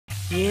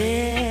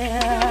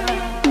Yeah.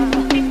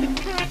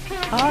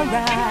 All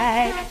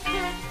right.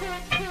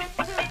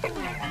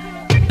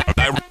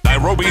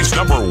 Nairobi's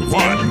number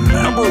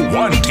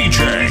one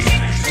DJ.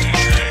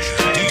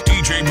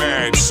 DJ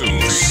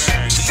MADSUSS.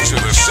 To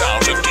the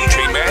sounds of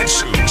DJ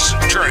MADSUSS.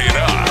 Turn it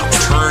up.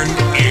 Turn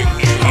it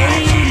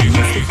up.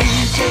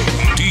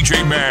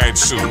 DJ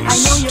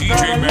MADSUSS.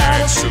 DJ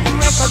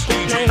MADSUSS.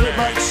 DJ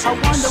MADSUSS. I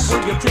wonder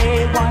would you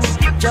play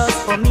one just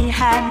for me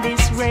and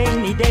this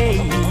rainy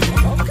day.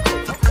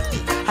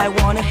 I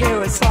wanna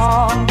hear a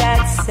song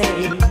that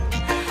say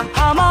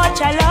how much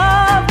I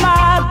love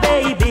my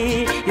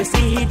baby. You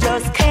see, he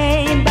just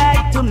came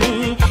back to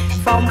me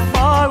from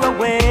far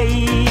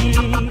away.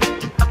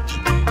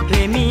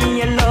 Play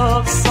me a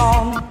love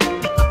song.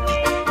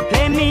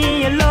 Play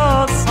me a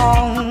love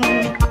song.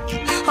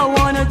 I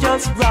wanna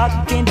just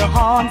rock in the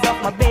arms of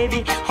my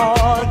baby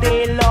all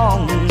day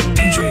long.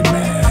 DJ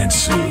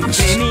MADSUSS.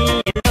 Play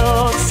me a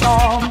love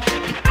song.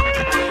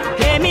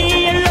 Play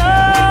me a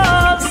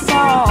love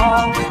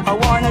song. I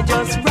wanna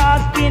just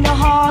rock in the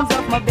arms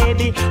of my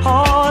baby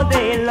all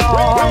day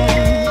long.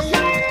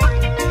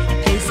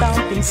 Play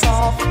something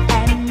soft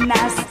and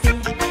nasty,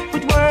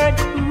 with word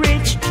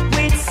rich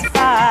with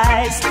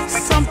spice,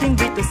 something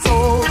with a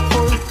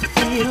soulful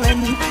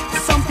feeling,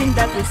 something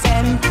that will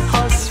send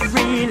us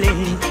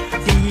reeling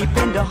deep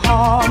in the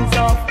arms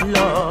of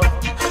love.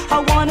 I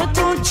wanna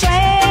do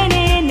chain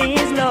in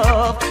his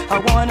love. I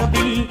wanna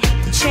be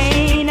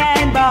chained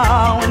and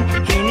bound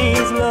in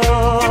his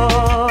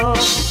love.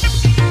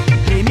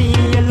 Play me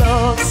a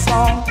love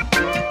song.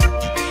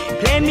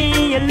 Play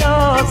me a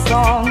love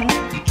song.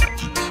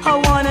 I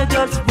wanna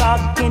just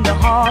rock in the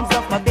arms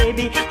of my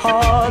baby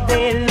all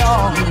day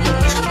long.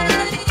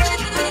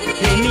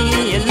 Play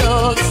me a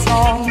love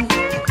song.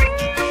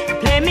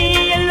 Play me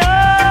a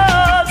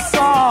love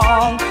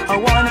song. I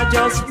wanna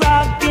just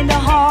rock in the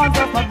arms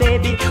of my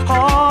baby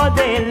all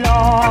day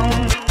long.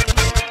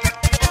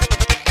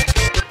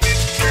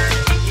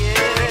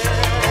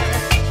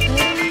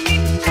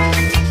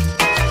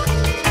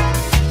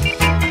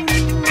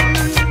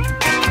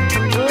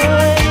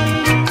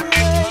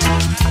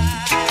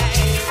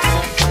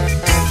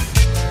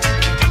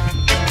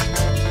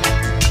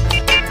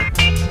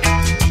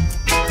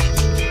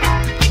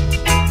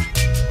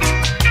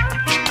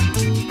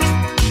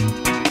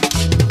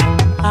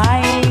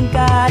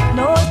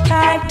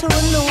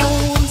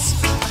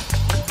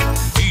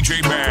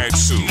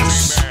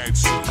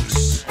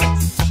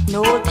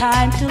 No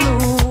time to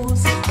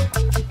lose.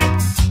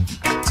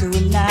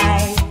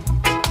 Tonight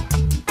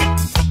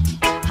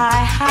I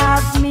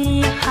have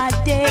me a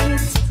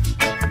date,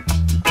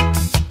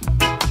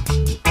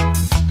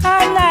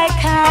 and I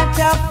can't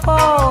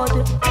afford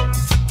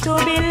to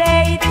be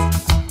late.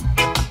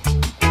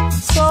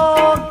 So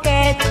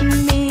get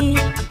me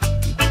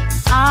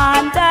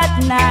on that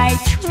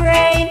night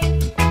train.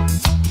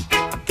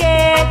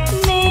 Get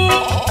me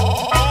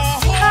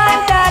on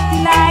that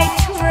night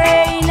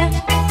train.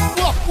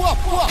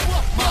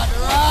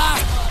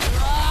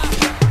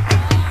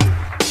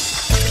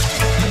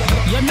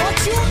 You're not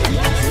you.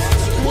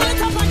 Pull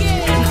it up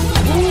again.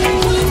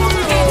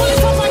 Pull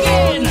it up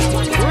again.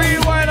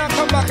 Rewind and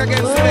come back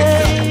again,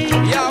 selector.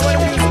 Yeah, when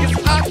the music is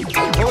hot,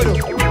 hold up.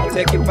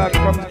 Take it back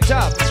from the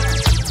top.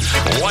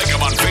 Like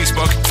him on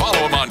Facebook,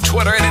 follow him on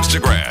Twitter and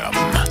Instagram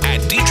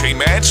at DJ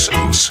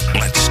MADSUSS.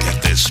 Let's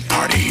get this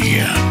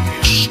party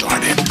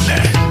started.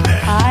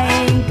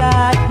 I ain't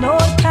got no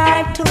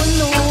time to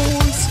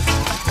lose.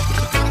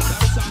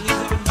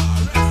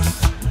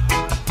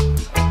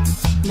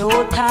 No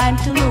time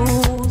to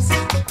lose.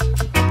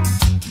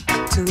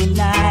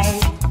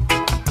 Tonight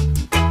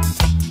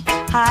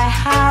I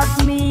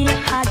have me a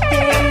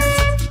date,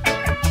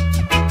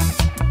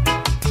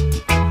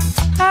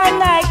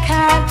 and I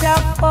can't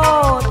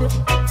afford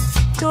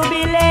to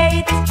be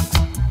late.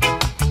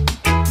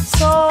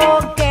 So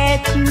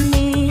get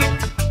me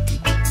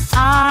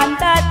on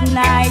that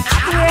night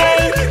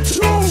train.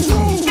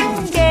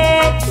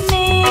 Get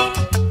me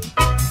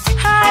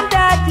on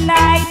that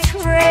night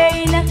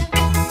train.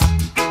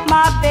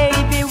 My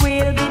baby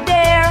will be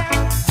there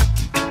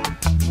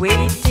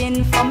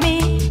waiting for me.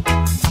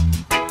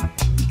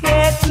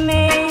 Get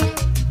me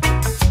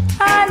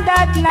on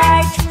that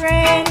night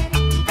train.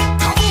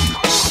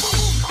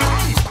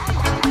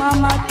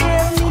 Mama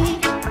tell me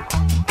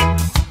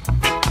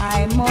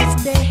I must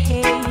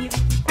behave,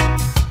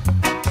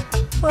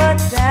 but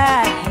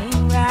that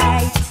ain't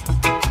right.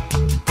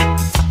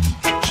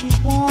 She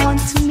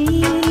wants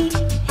me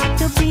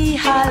to be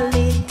her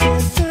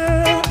little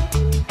girl,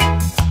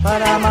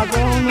 but I'm a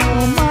grown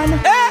woman,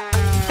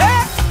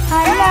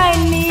 and I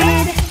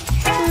need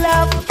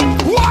love.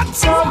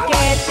 So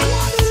get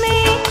me,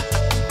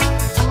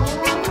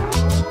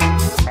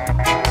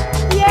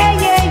 yeah,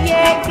 yeah,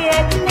 yeah,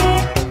 get me.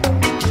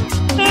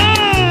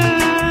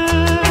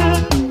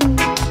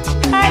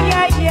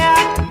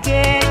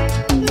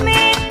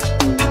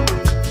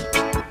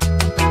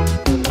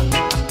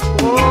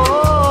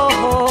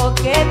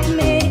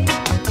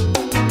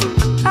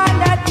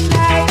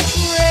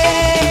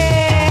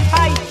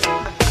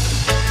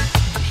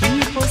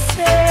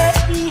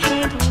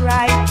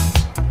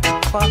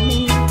 for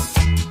me,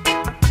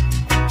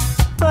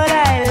 but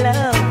I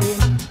love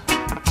him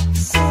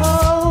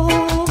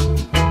so.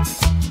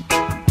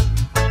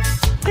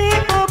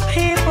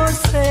 People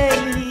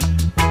say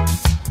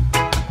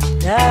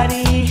that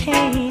he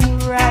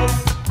ain't right.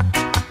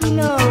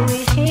 No,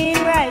 he ain't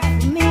right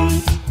for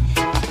me.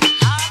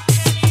 How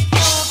can he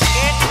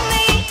forget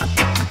me?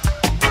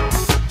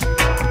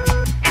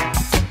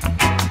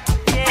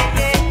 Yeah,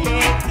 get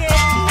me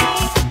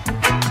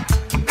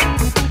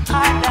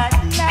on that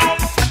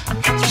night.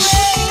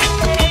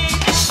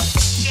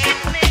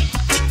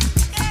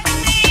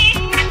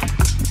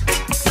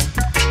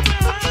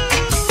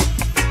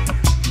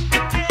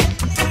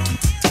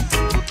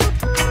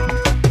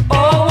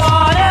 Oh,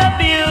 what a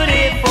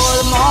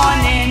beautiful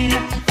morning.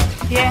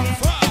 Yeah.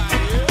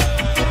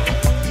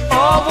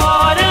 Oh,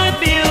 what a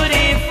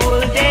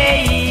beautiful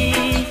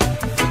day.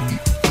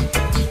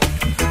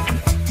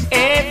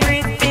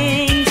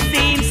 Everything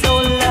seems so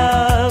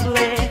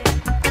lovely,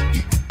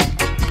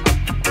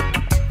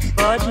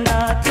 but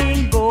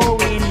nothing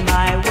going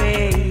my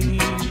way.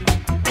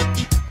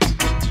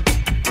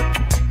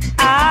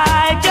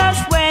 I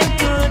just went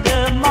to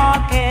the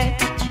market,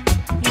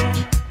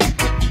 yeah.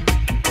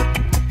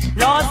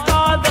 Lost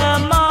all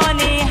the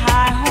money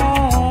I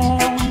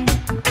home.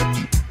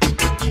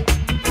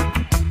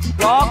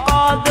 Walk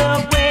all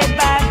the way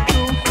back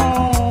to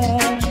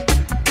home.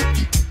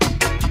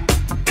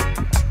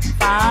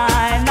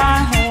 Find my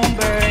home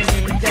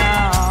burning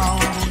down.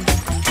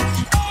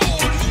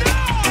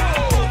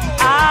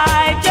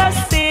 I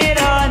just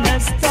sit on a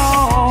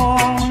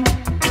stone.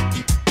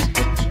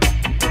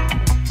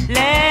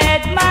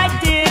 Let my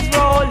tears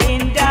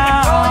rolling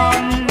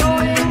down.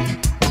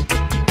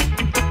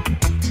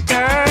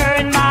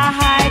 Turn my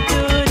eye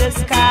to the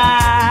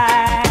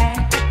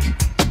sky.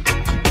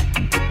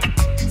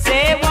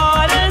 Say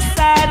what a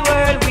sad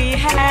world we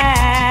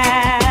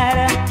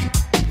had.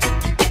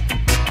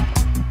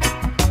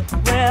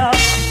 Well,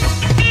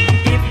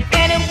 if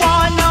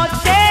anyone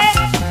out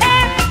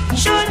there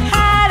should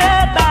have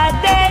a bad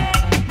day,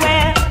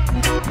 well,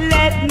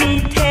 let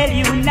me tell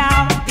you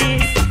now,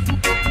 this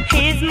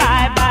is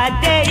my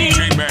bad day.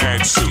 DJ And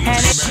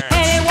MADSUSS. if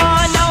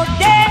anyone out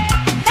there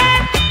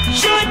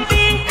should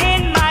be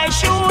in my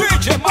shoes,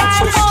 DJ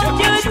why MADSUSS.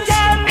 won't you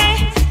tell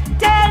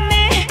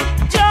me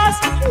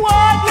just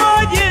what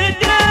would you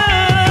do?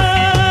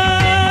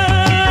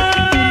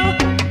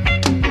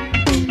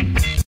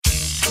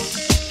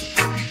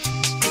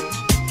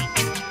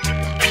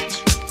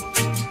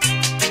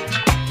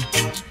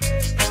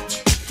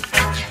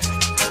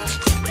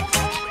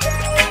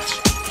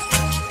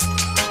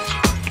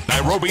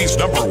 Nairobi's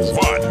number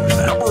one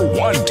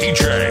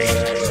DJ.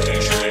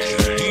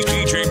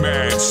 DJ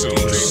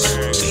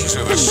MADSUSS. These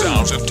are the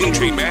sounds of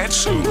DJ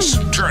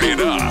MADSUSS. Turn it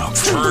up.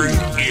 Turn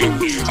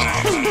it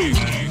up.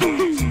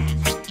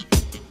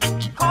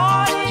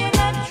 Caught in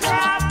a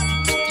trap,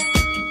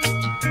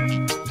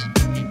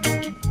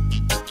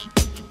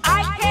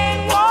 I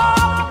can't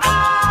walk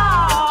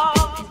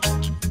out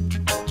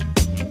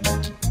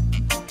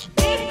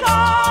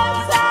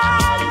because I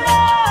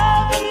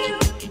love you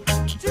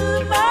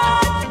too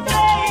much,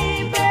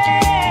 baby.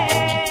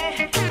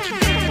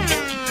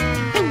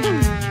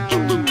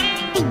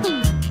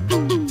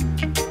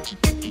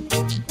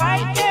 Why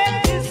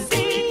can't you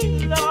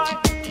see, Lord,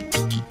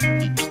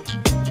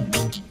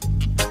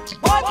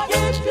 what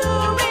you're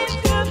doing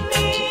to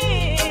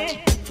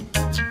me?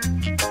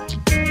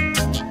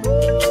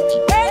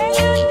 When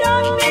you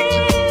don't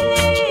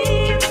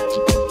believe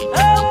a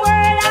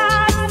word I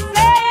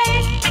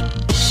say.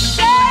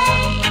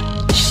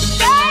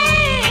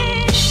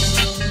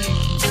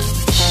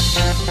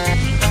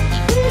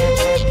 We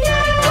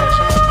can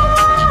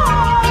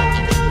walk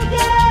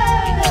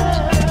together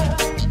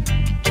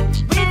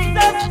with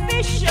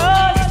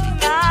suspicious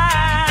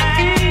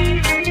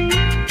minds.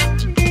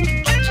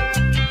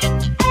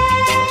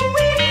 And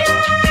we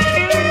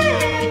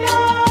can no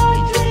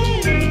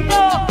dream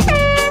of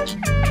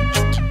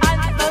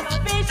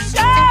unsuspicious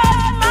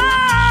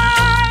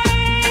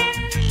minds.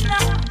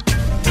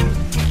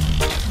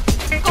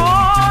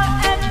 Call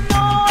an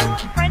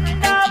old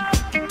friend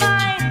of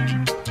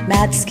mine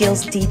Mad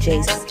Skills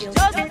DJs.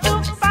 just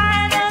to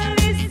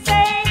finally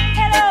say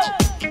hello.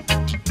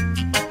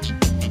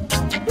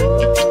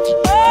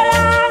 But I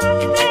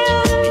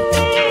still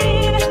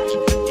see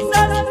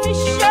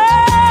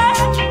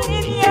suspicion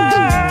in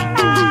your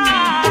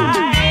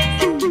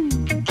eyes.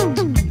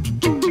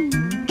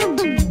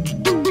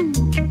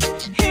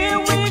 Here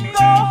we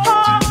go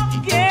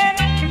again,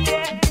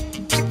 yeah.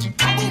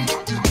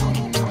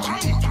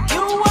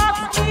 You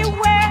ask me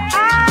where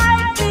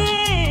I've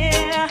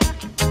been.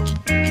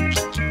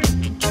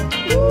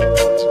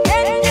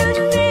 Can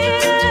you see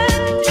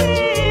the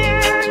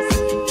tears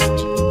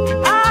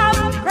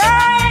I'm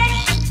crying,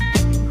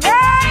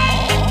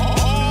 crying,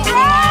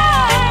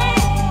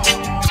 crying?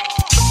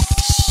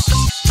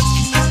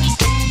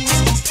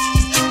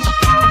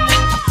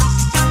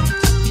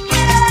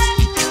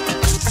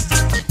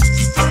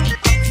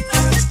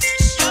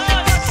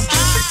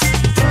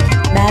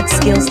 Mad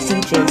Skills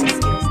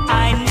DJs.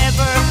 I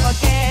never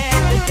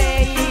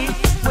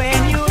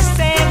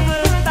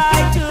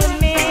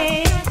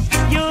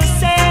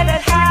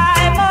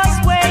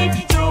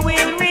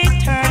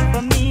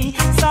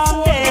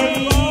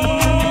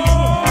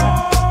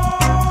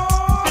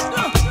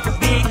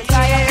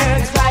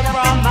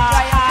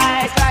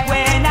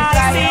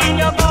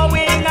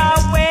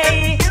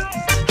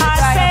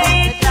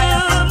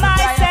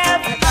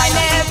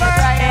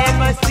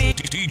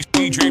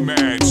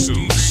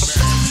MADSUSS.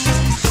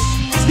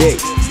 They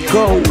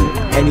go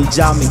and you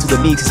jam into the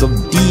mixes of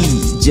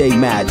DJ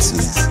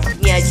MADSUSS.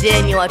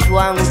 Niajeni watu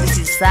wangu, this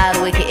is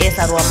Saru aka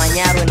Saru wa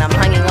Manyaro, and I'm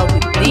hanging out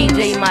with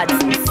DJ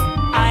MADSUSS.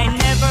 I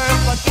never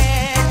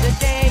forget the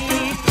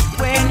day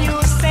when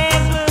you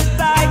said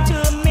goodbye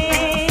to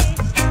me.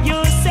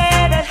 You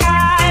said that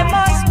I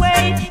must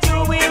wait, you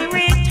will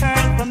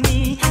return for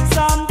me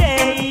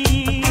someday.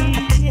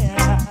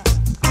 Yeah.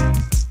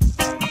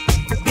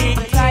 Big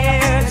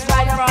tears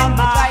right from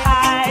my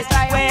eyes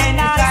when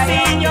I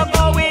seen you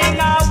going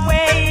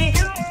away.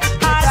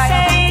 I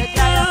say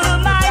to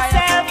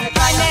myself,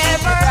 I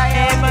never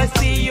ever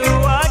see you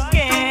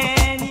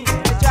again.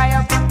 Dry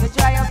up your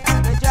tears.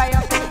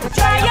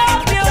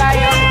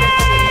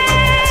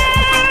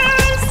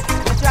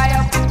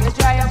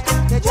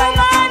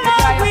 Woman,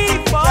 are we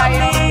for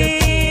me?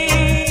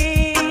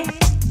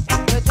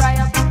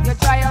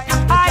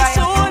 I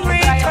soon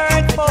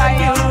return for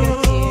you.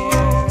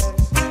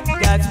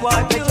 That's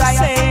what you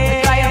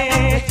say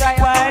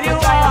while you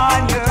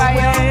on your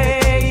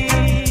way.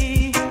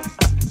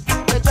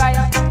 Dry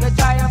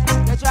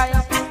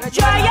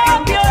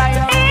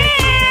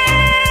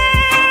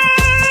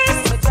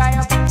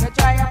up your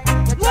tears.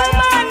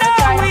 Woman,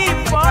 are we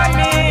for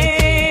me?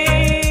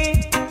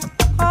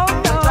 Oh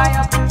no,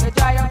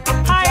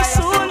 I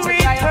soon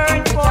return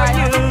for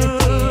you.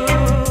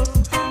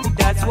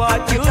 That's what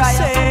you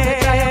say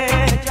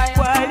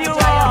while you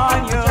on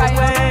your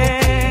way.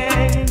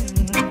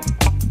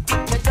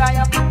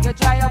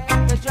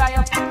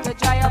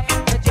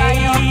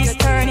 Days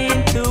turn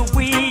into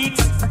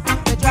weeks,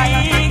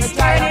 weeks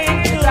turn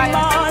into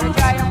months,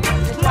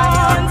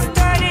 months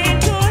turn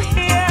into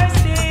years.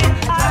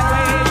 I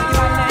wait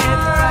for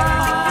never.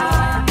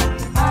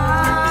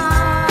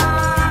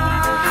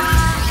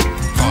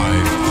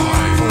 5,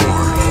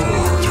 4,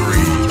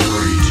 3,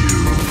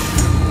 2,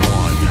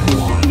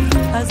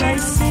 1. As I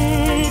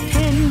sit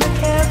in the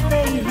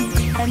cafe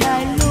and I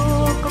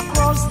look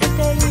across the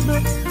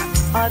table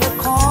at the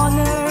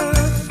corner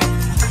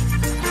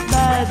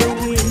by the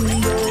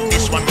window,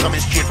 This one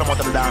coming straight from out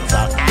of the dance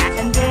hall.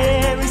 and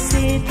there he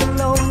sit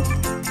alone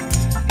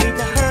with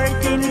a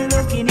hurting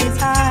look in his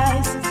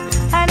eyes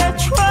and a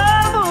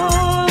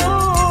troubles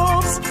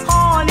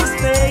on his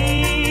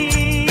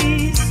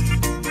face.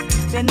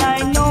 Then I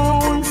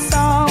know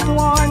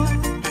someone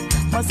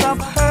must have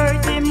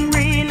hurt him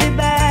really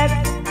bad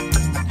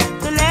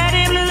to let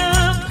him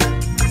look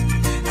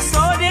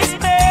so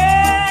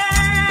despair.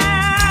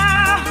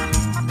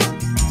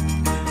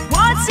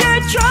 What's your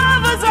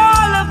troubles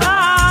all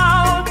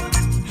about?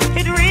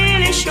 It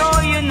really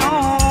sure you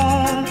know.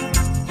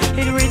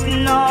 It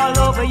written all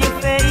over your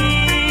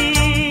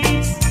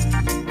face.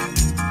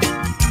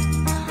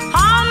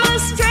 I'm a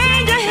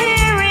stranger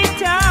here in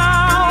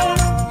town,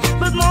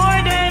 but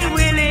more than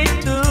willing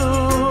to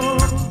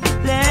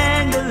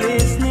lend a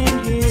listening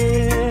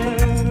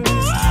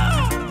ears.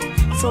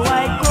 So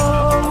I go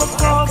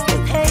across the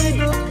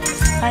table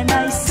and I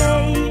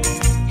say,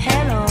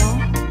 hello,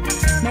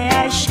 may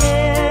I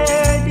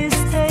share this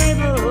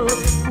table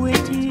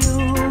with you?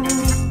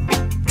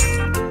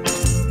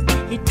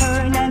 He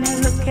turned and he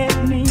looked at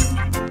me.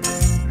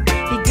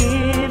 He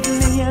gave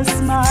me a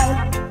smile,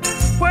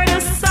 where the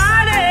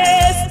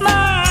saddest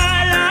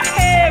smile I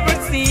ever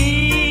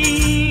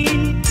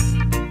seen.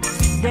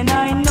 Then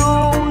I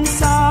know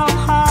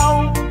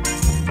somehow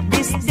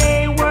this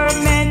day were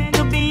meant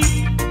to be,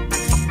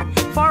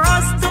 for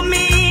us to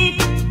meet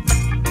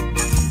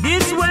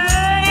this way.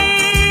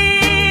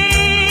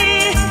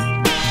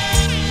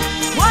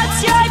 What's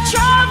your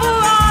trouble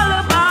all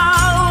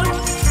about?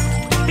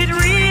 It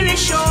really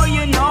sure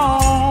you know.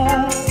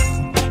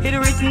 It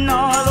written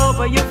all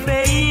over your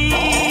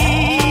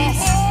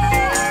face.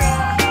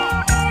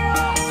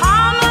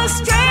 I'm a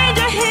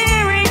stranger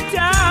here in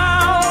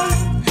town,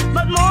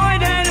 but more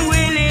than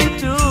willing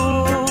to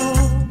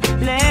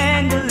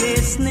lend a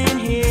listening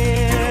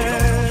ear.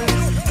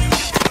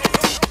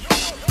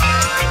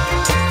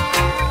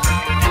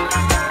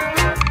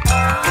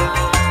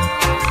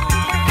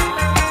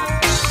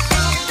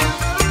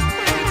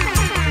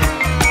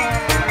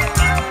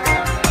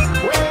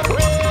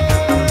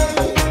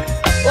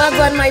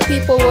 Wagwan, my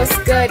people, what's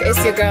good?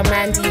 It's your girl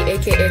Mandy,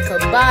 aka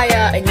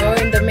Kabaya, and you're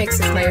in the mix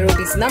with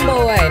Nairobi's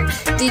 #1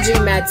 DJ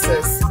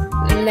MADSUSS.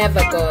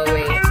 Never go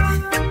away.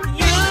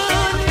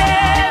 You'll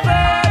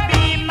never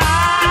be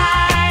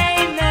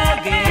mine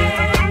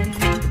again.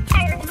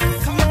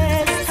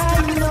 Yes, I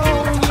know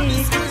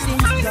it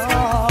since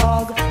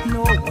long,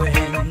 know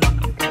when.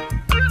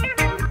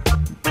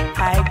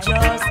 I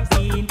just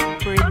been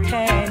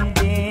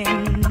pretending.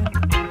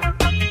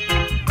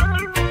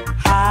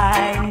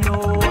 I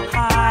know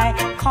I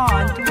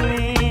can't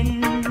win.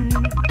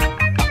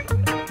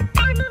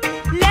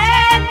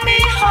 Let me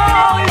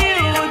hold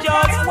you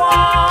just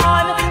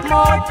one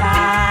more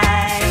time.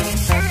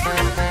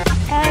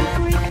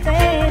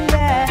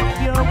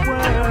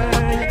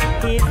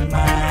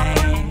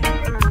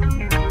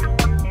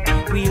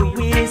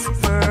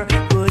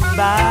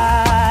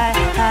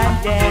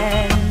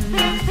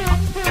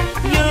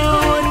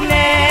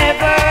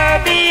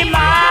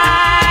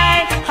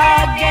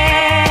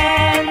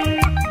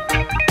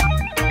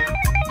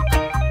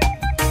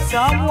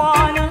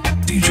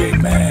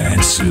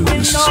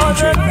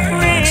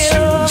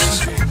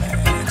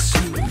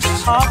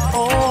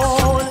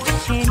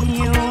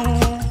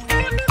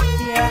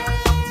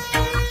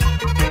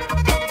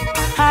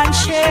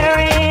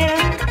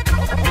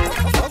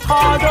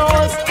 all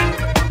those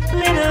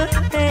little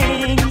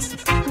things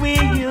we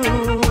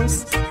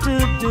used to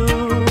do.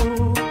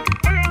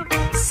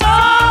 So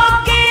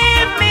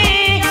give me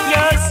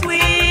your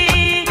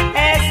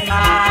sweetest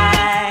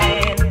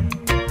smile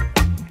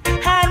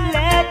and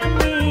let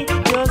me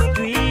just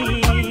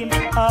dream a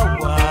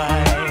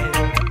while.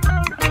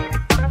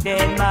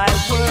 Then my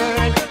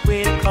world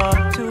will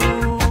come to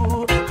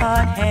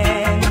an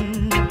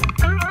end.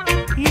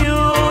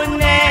 You'll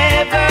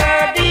never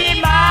be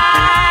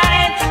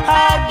mine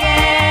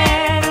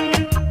again.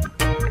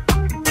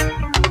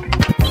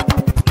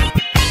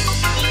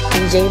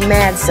 DJ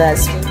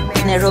MADSUSS,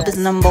 Nairobi's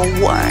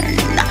 #1.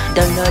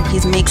 Download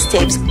his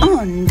mixtapes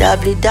on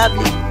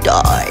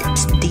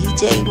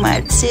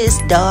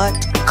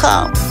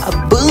www.djmadsus.com. A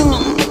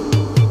boom!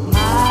 My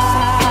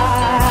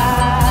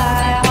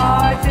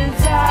heart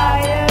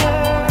desires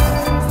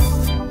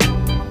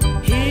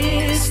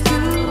is to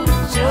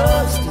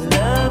just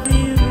love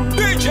you.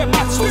 DJ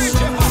MADSUSS.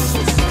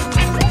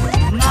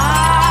 My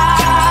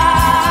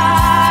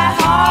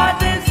heart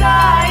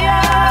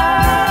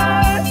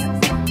desires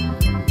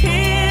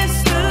is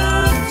to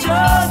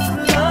just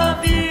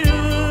love you.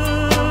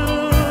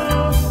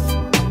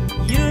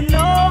 You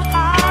know I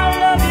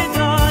love you,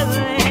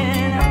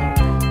 darling,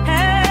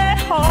 and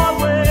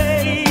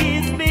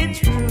always be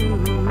true.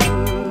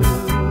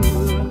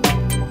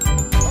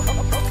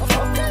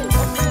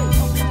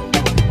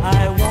 I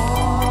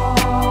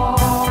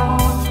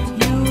want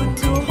you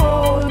to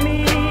hold me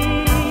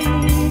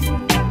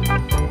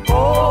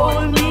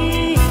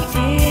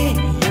in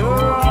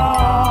your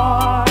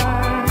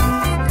arms.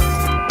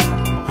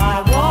 I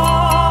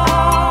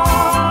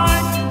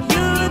want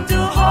you to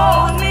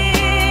hold me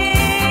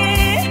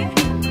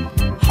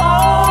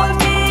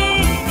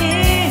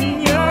in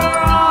your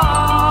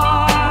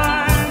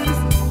arms.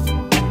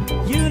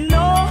 You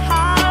know I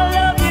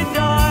love you,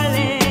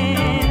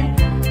 darling,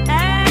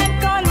 and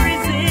can't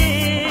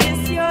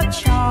resist your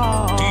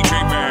charm. DJ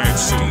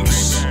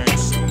MADSUSS.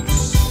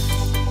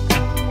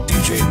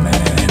 DJ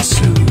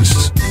MADSUSS.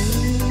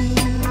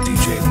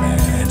 DJ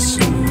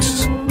MADSUSS.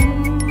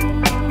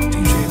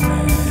 DJ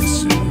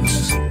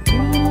MADSUSS.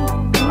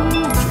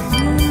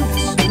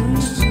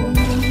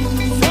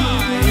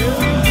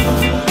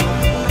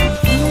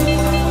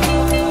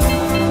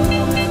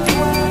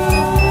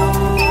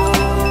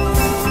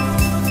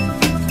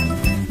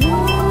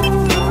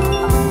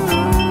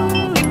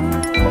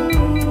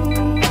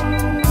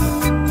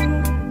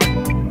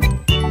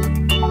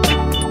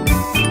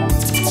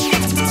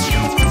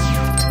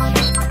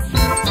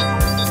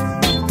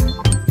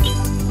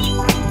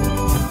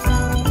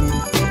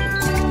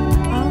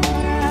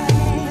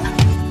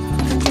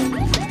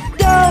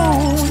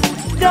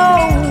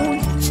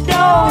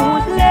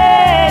 Don't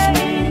let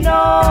me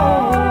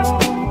know.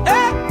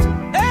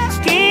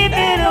 Keep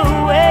it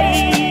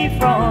away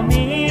from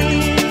me.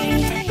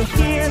 You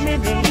hear me,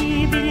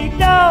 baby?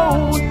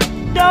 Don't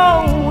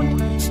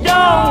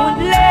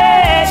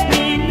let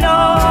me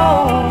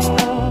know.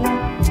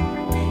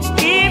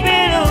 Keep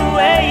it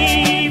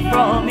away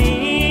from me.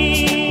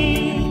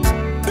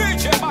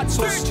 DJ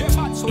MADSUSS.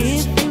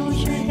 If you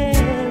should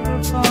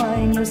ever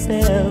find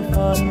yourself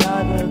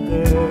another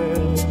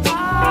girl,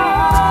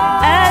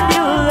 and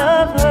you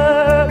love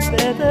her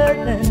better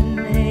than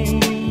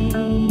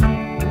me,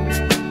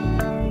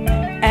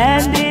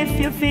 and if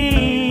you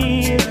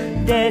feel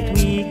that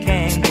we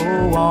can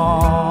go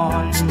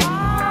on,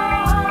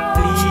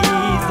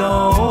 please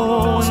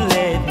don't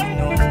let me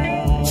know.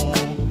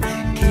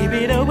 Keep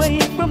it away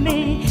from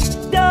me.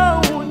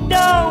 Don't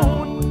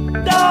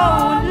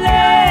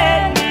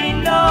let me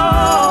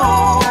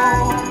know.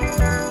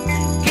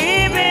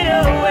 Keep it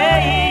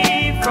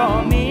away from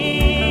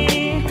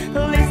me.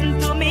 Listen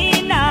to me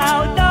now.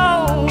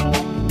 Don't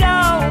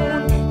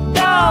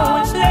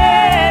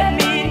let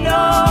me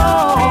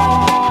know.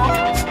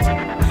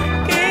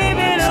 Keep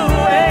it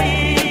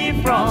away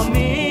from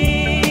me.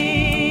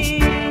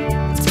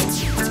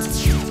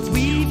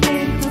 We've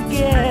been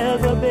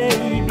together,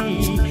 baby,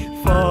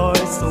 for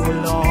so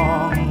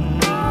long.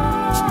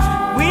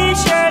 We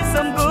shared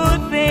some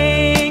good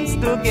things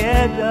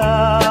together,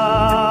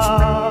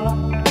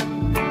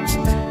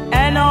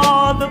 and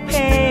all the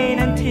pain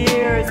and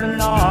tears and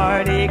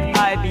heartache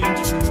I've been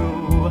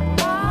through.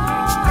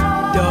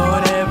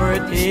 Don't ever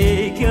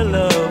take your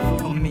love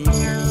from me.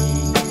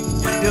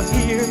 You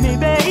hear me,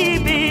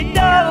 baby?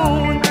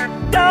 Don't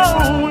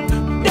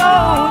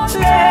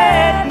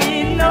let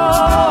me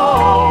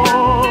know.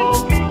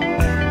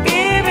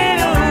 Keep it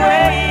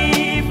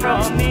away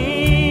from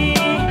me.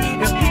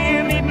 You hear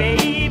me,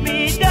 baby?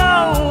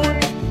 Don't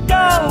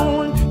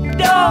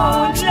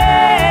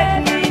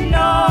let me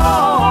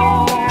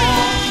know.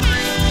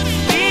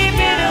 Keep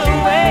it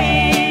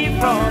away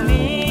from me.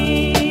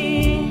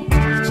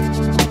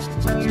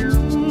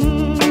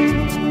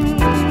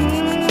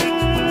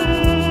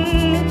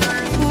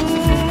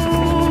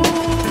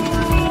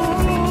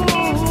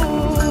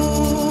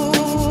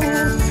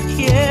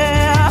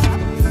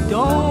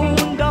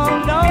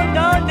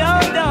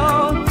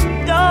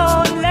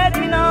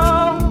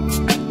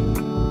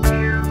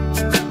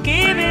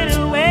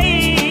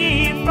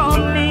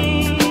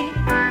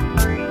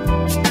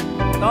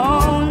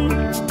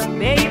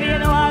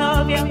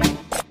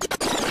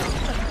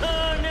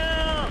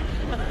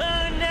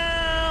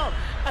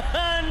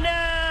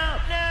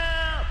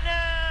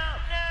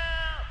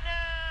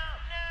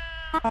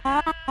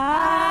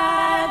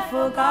 I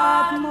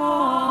forgot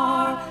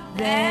more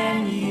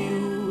than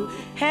you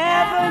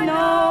ever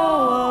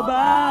know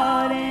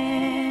about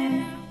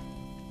him.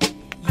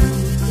 You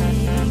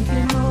think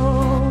you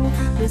know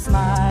the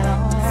smile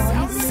on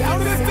his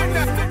face,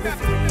 the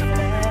thrill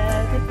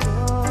at the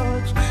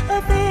touch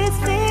of his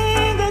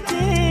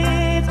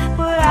fingertips,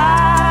 but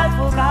I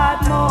forgot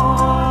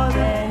more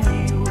than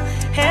you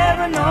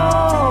ever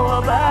know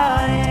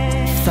about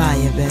him.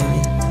 Fire, baby.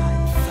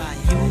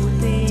 You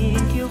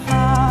think you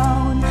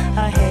found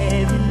a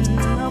heaven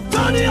of bliss.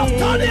 Turn it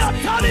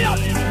up.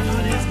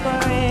 His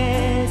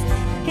caress,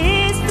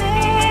 his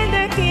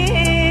tender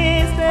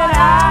kiss, that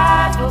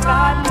I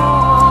forgot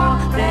more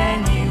than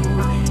you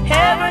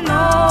ever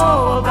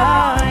know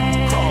about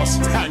him. Cross,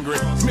 angry,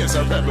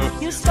 miserable.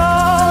 You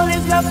stole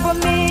his love from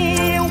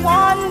me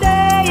one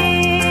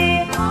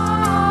day.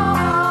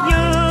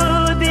 You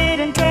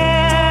didn't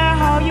care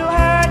how you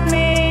hurt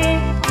me,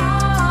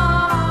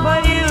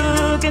 but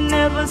you can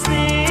never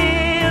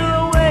steal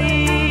away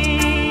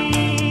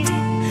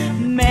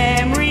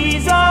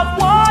memories of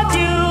what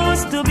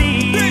used to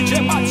be. You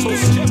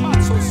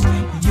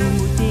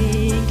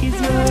think it's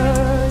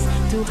yours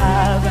to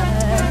have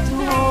and to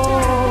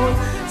hold.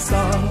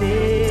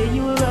 Someday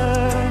you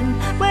learn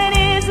when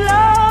his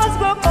love's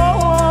grow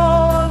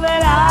cold,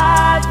 that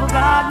I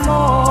forgot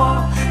more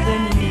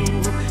than you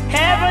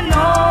ever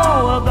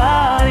know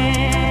about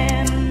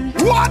him.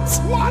 What?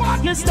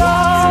 You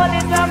stole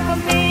his love from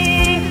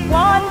me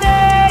one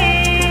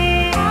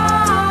day.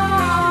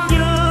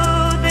 You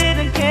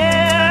didn't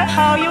care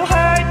how you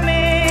hurt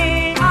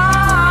me,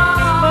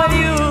 but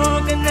you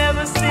can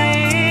never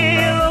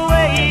steal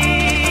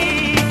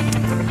away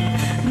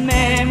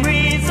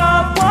memories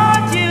of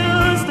what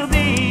used to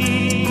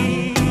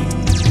be.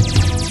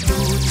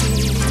 You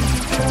think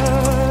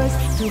first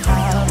to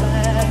have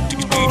and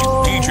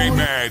hold. DJ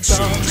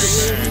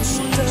MADSUSS.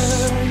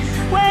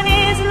 When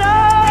his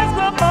love's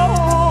grow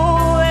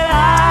cold, and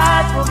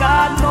I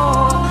forgot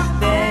more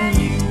than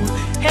you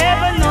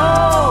ever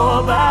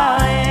know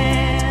about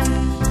him.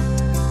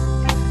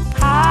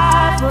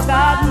 I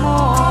forgot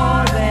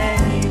more than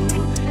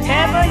you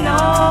ever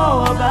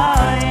know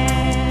about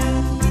him.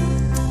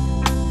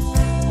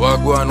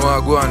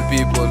 Wagwan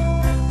people.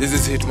 This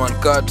is Hitman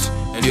Cut,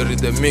 and you're in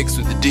the mix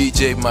with the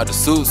DJ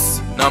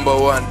MADSUSS,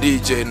 #1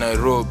 DJ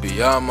Nairobi.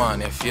 Yeah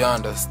man, if you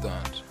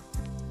understand.